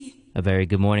A very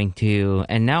good morning to you.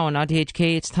 And now on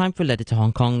RTHK, it's time for Letter to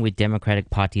Hong Kong with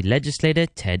Democratic Party Legislator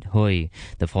Ted Hui.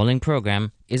 The following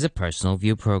program is a personal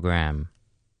view program.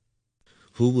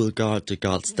 Who will guard the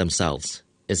gods themselves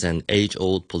is an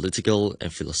age-old political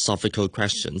and philosophical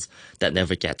question that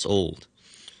never gets old.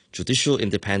 Judicial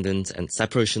independence and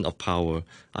separation of power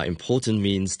are important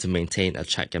means to maintain a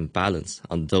check and balance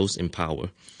on those in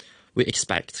power. We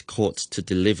expect courts to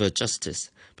deliver justice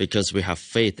because we have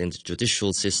faith in the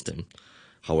judicial system.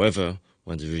 However,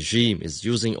 when the regime is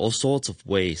using all sorts of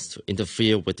ways to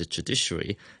interfere with the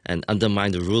judiciary and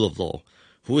undermine the rule of law,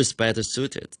 who is better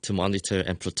suited to monitor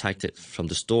and protect it from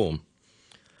the storm?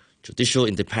 Judicial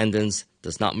independence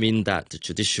does not mean that the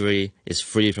judiciary is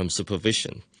free from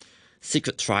supervision.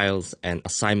 Secret trials and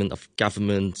assignment of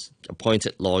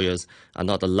government-appointed lawyers are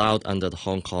not allowed under the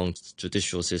Hong Kong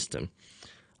judicial system.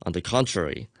 On the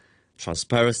contrary,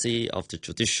 transparency of the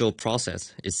judicial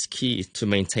process is key to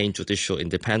maintain judicial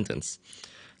independence.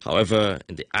 However,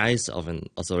 in the eyes of an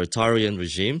authoritarian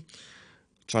regime,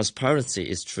 transparency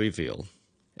is trivial.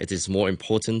 It is more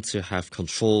important to have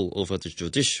control over the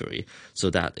judiciary so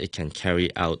that it can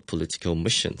carry out political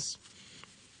missions.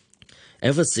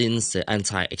 Ever since the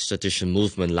anti-extradition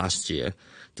movement last year,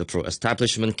 the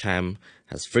pro-establishment camp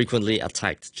has frequently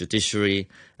attacked the judiciary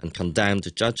and condemned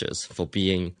the judges for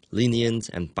being lenient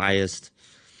and biased.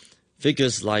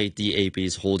 Figures like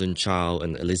DAB's Holden Chow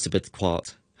and Elizabeth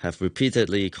Quat have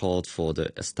repeatedly called for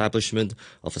the establishment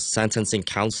of a sentencing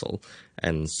council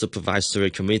and supervisory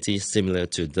committee similar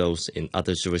to those in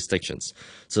other jurisdictions,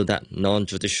 so that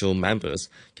non-judicial members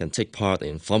can take part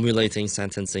in formulating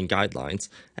sentencing guidelines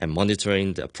and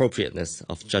monitoring the appropriateness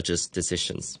of judges'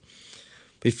 decisions.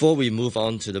 Before we move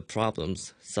on to the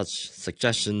problems such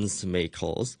suggestions may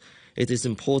cause, it is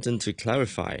important to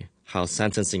clarify how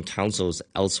sentencing councils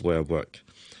elsewhere work.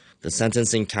 The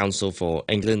Sentencing Council for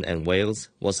England and Wales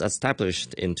was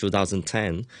established in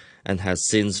 2010 and has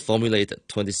since formulated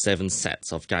 27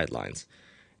 sets of guidelines.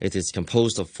 It is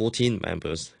composed of 14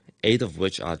 members, 8 of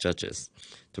which are judges.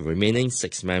 The remaining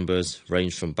 6 members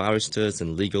range from barristers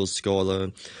and legal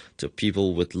scholars to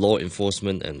people with law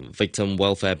enforcement and victim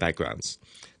welfare backgrounds.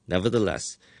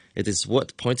 Nevertheless, it is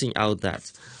worth pointing out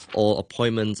that all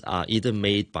appointments are either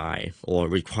made by or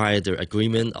require the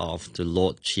agreement of the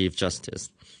Lord Chief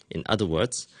Justice. In other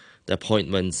words, the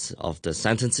appointments of the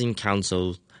Sentencing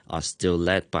Council are still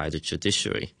led by the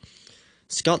judiciary.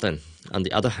 Scotland, on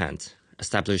the other hand,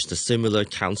 established a similar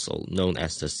council known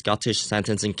as the Scottish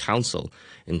Sentencing Council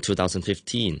in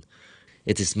 2015.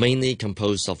 It is mainly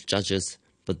composed of judges,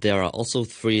 but there are also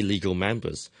 3 legal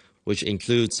members, which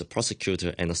includes a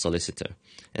prosecutor and a solicitor,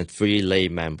 and 3 lay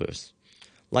members.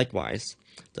 Likewise,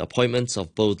 the appointments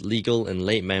of both legal and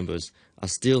lay members are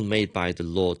still made by the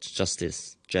Lord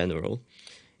Justice General.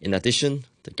 In addition,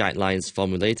 the guidelines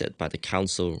formulated by the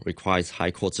Council requires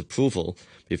High Court's approval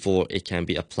before it can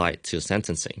be applied to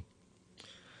sentencing.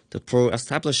 The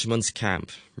pro-establishment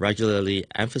camp regularly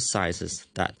emphasizes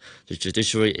that the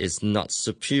judiciary is not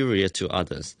superior to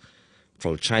others.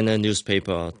 Pro-China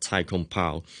newspaper Tai Kung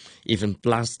Pao even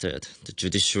blasted the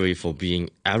judiciary for being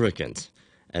arrogant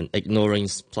and ignoring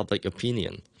public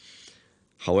opinion.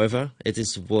 However, it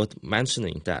is worth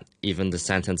mentioning that even the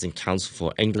Sentencing Council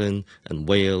for England and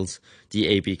Wales,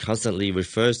 DAB constantly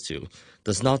refers to,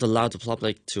 does not allow the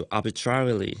public to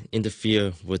arbitrarily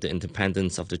interfere with the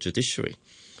independence of the judiciary.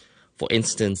 For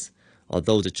instance,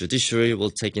 although the judiciary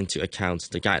will take into account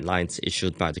the guidelines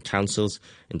issued by the councils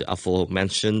in the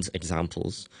aforementioned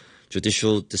examples,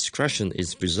 judicial discretion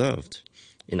is preserved.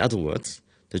 In other words,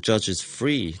 the judge is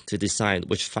free to decide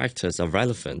which factors are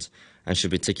relevant and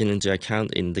should be taken into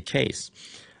account in the case,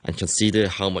 and consider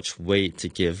how much weight to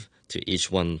give to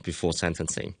each one before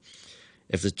sentencing.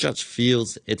 If the judge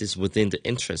feels it is within the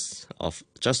interests of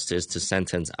justice to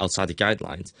sentence outside the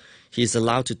guidelines, he is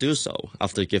allowed to do so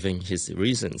after giving his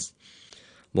reasons.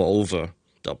 Moreover,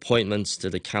 the appointments to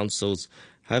the councils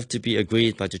have to be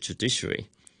agreed by the judiciary.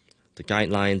 The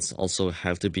guidelines also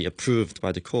have to be approved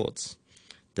by the courts.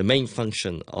 The main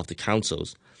function of the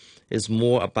councils is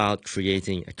more about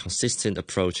creating a consistent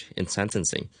approach in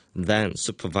sentencing than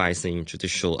supervising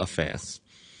judicial affairs.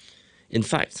 In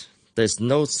fact, there is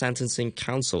no sentencing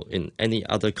council in any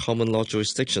other common law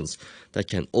jurisdictions that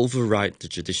can override the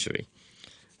judiciary.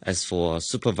 As for a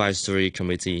supervisory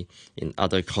committee in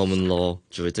other common law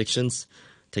jurisdictions,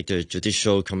 take the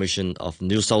Judicial Commission of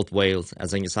New South Wales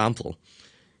as an example.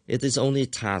 It is only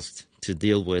tasked to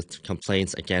deal with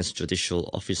complaints against judicial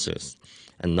officers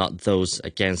and not those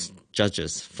against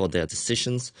judges for their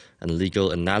decisions and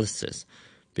legal analysis,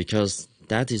 because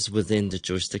that is within the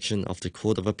jurisdiction of the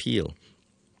Court of Appeal.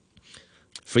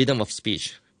 Freedom of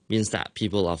speech means that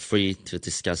people are free to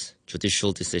discuss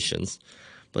judicial decisions,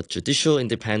 but judicial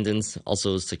independence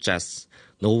also suggests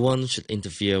no one should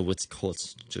interfere with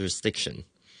court's jurisdiction.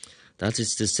 That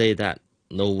is to say that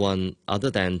no one other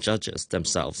than judges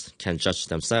themselves can judge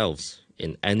themselves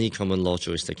in any common law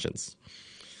jurisdictions.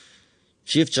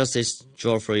 Chief Justice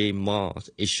Geoffrey Ma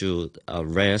issued a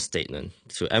rare statement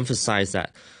to emphasize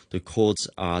that the courts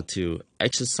are to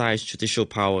exercise judicial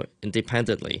power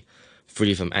independently,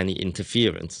 free from any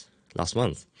interference. Last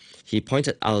month, he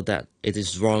pointed out that it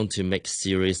is wrong to make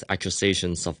serious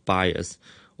accusations of bias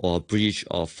or breach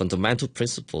of fundamental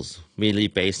principles merely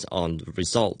based on the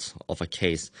result of a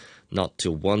case not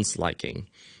to one's liking,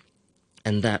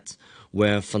 and that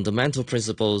where fundamental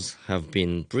principles have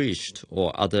been breached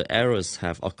or other errors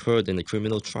have occurred in a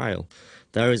criminal trial,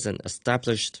 there is an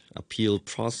established appeal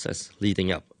process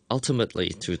leading up ultimately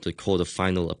to the Court of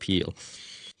Final Appeal.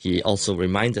 He also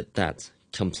reminded that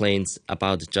complaints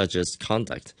about the judge's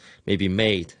conduct may be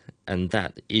made and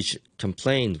that each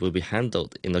complaint will be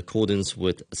handled in accordance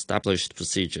with established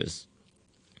procedures.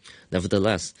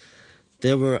 Nevertheless,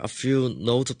 there were a few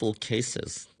notable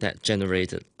cases that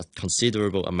generated a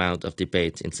considerable amount of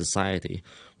debate in society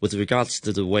with regards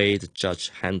to the way the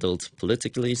judge handled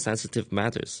politically sensitive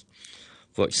matters.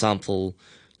 For example,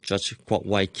 Judge Kwok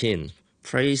Wai Kin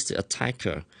praised the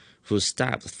attacker who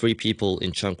stabbed 3 people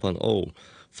in Cheung Kwan O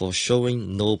for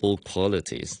showing noble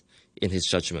qualities. In his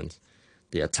judgment,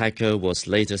 the attacker was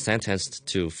later sentenced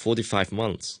to 45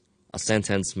 months, a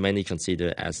sentence many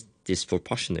consider as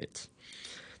disproportionate.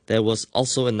 There was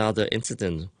also another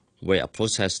incident where a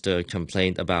protester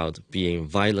complained about being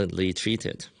violently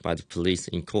treated by the police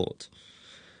in court.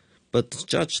 But the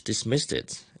judge dismissed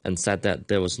it and said that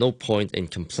there was no point in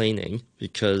complaining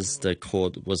because the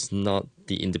court was not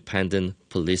the independent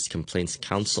police complaints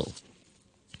council.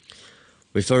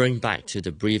 Referring back to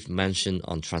the brief mention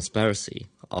on transparency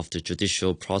of the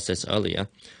judicial process earlier,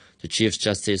 the Chief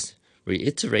Justice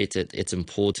reiterated its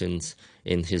importance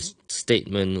in his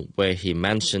statement where he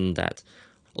mentioned that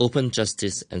open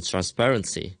justice and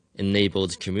transparency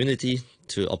enabled the community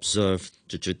to observe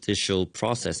the judicial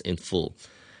process in full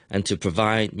and to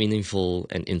provide meaningful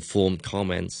and informed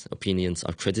comments, opinions,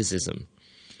 or criticism.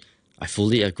 I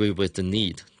fully agree with the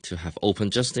need to have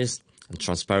open justice and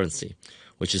transparency,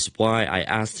 which is why I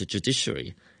asked the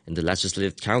judiciary in the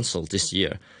Legislative Council this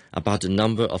year about the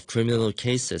number of criminal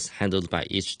cases handled by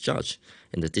each judge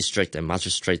in the district and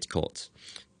magistrate court,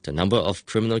 the number of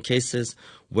criminal cases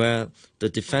where the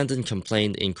defendant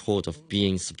complained in court of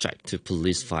being subject to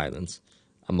police violence,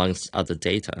 amongst other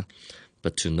data,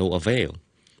 but to no avail.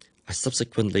 I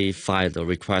subsequently filed a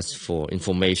request for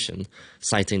information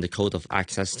citing the Code of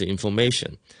Access to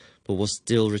Information, but was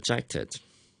still rejected.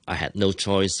 I had no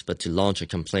choice but to launch a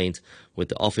complaint with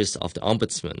the Office of the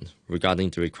Ombudsman regarding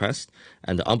the request,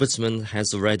 and the Ombudsman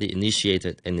has already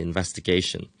initiated an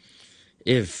investigation.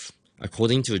 If,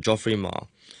 according to Geoffrey Ma,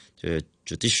 the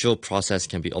judicial process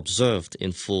can be observed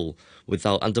in full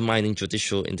without undermining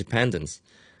judicial independence,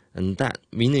 and that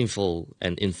meaningful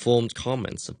and informed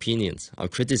comments, opinions, or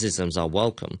criticisms are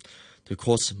welcome, the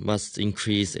court must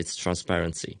increase its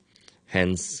transparency.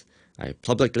 Hence, I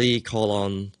publicly call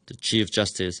on the Chief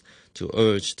Justice to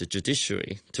urge the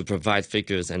judiciary to provide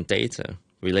figures and data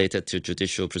related to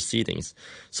judicial proceedings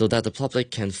so that the public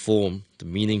can form the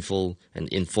meaningful and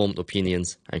informed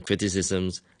opinions and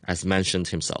criticisms as mentioned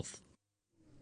himself.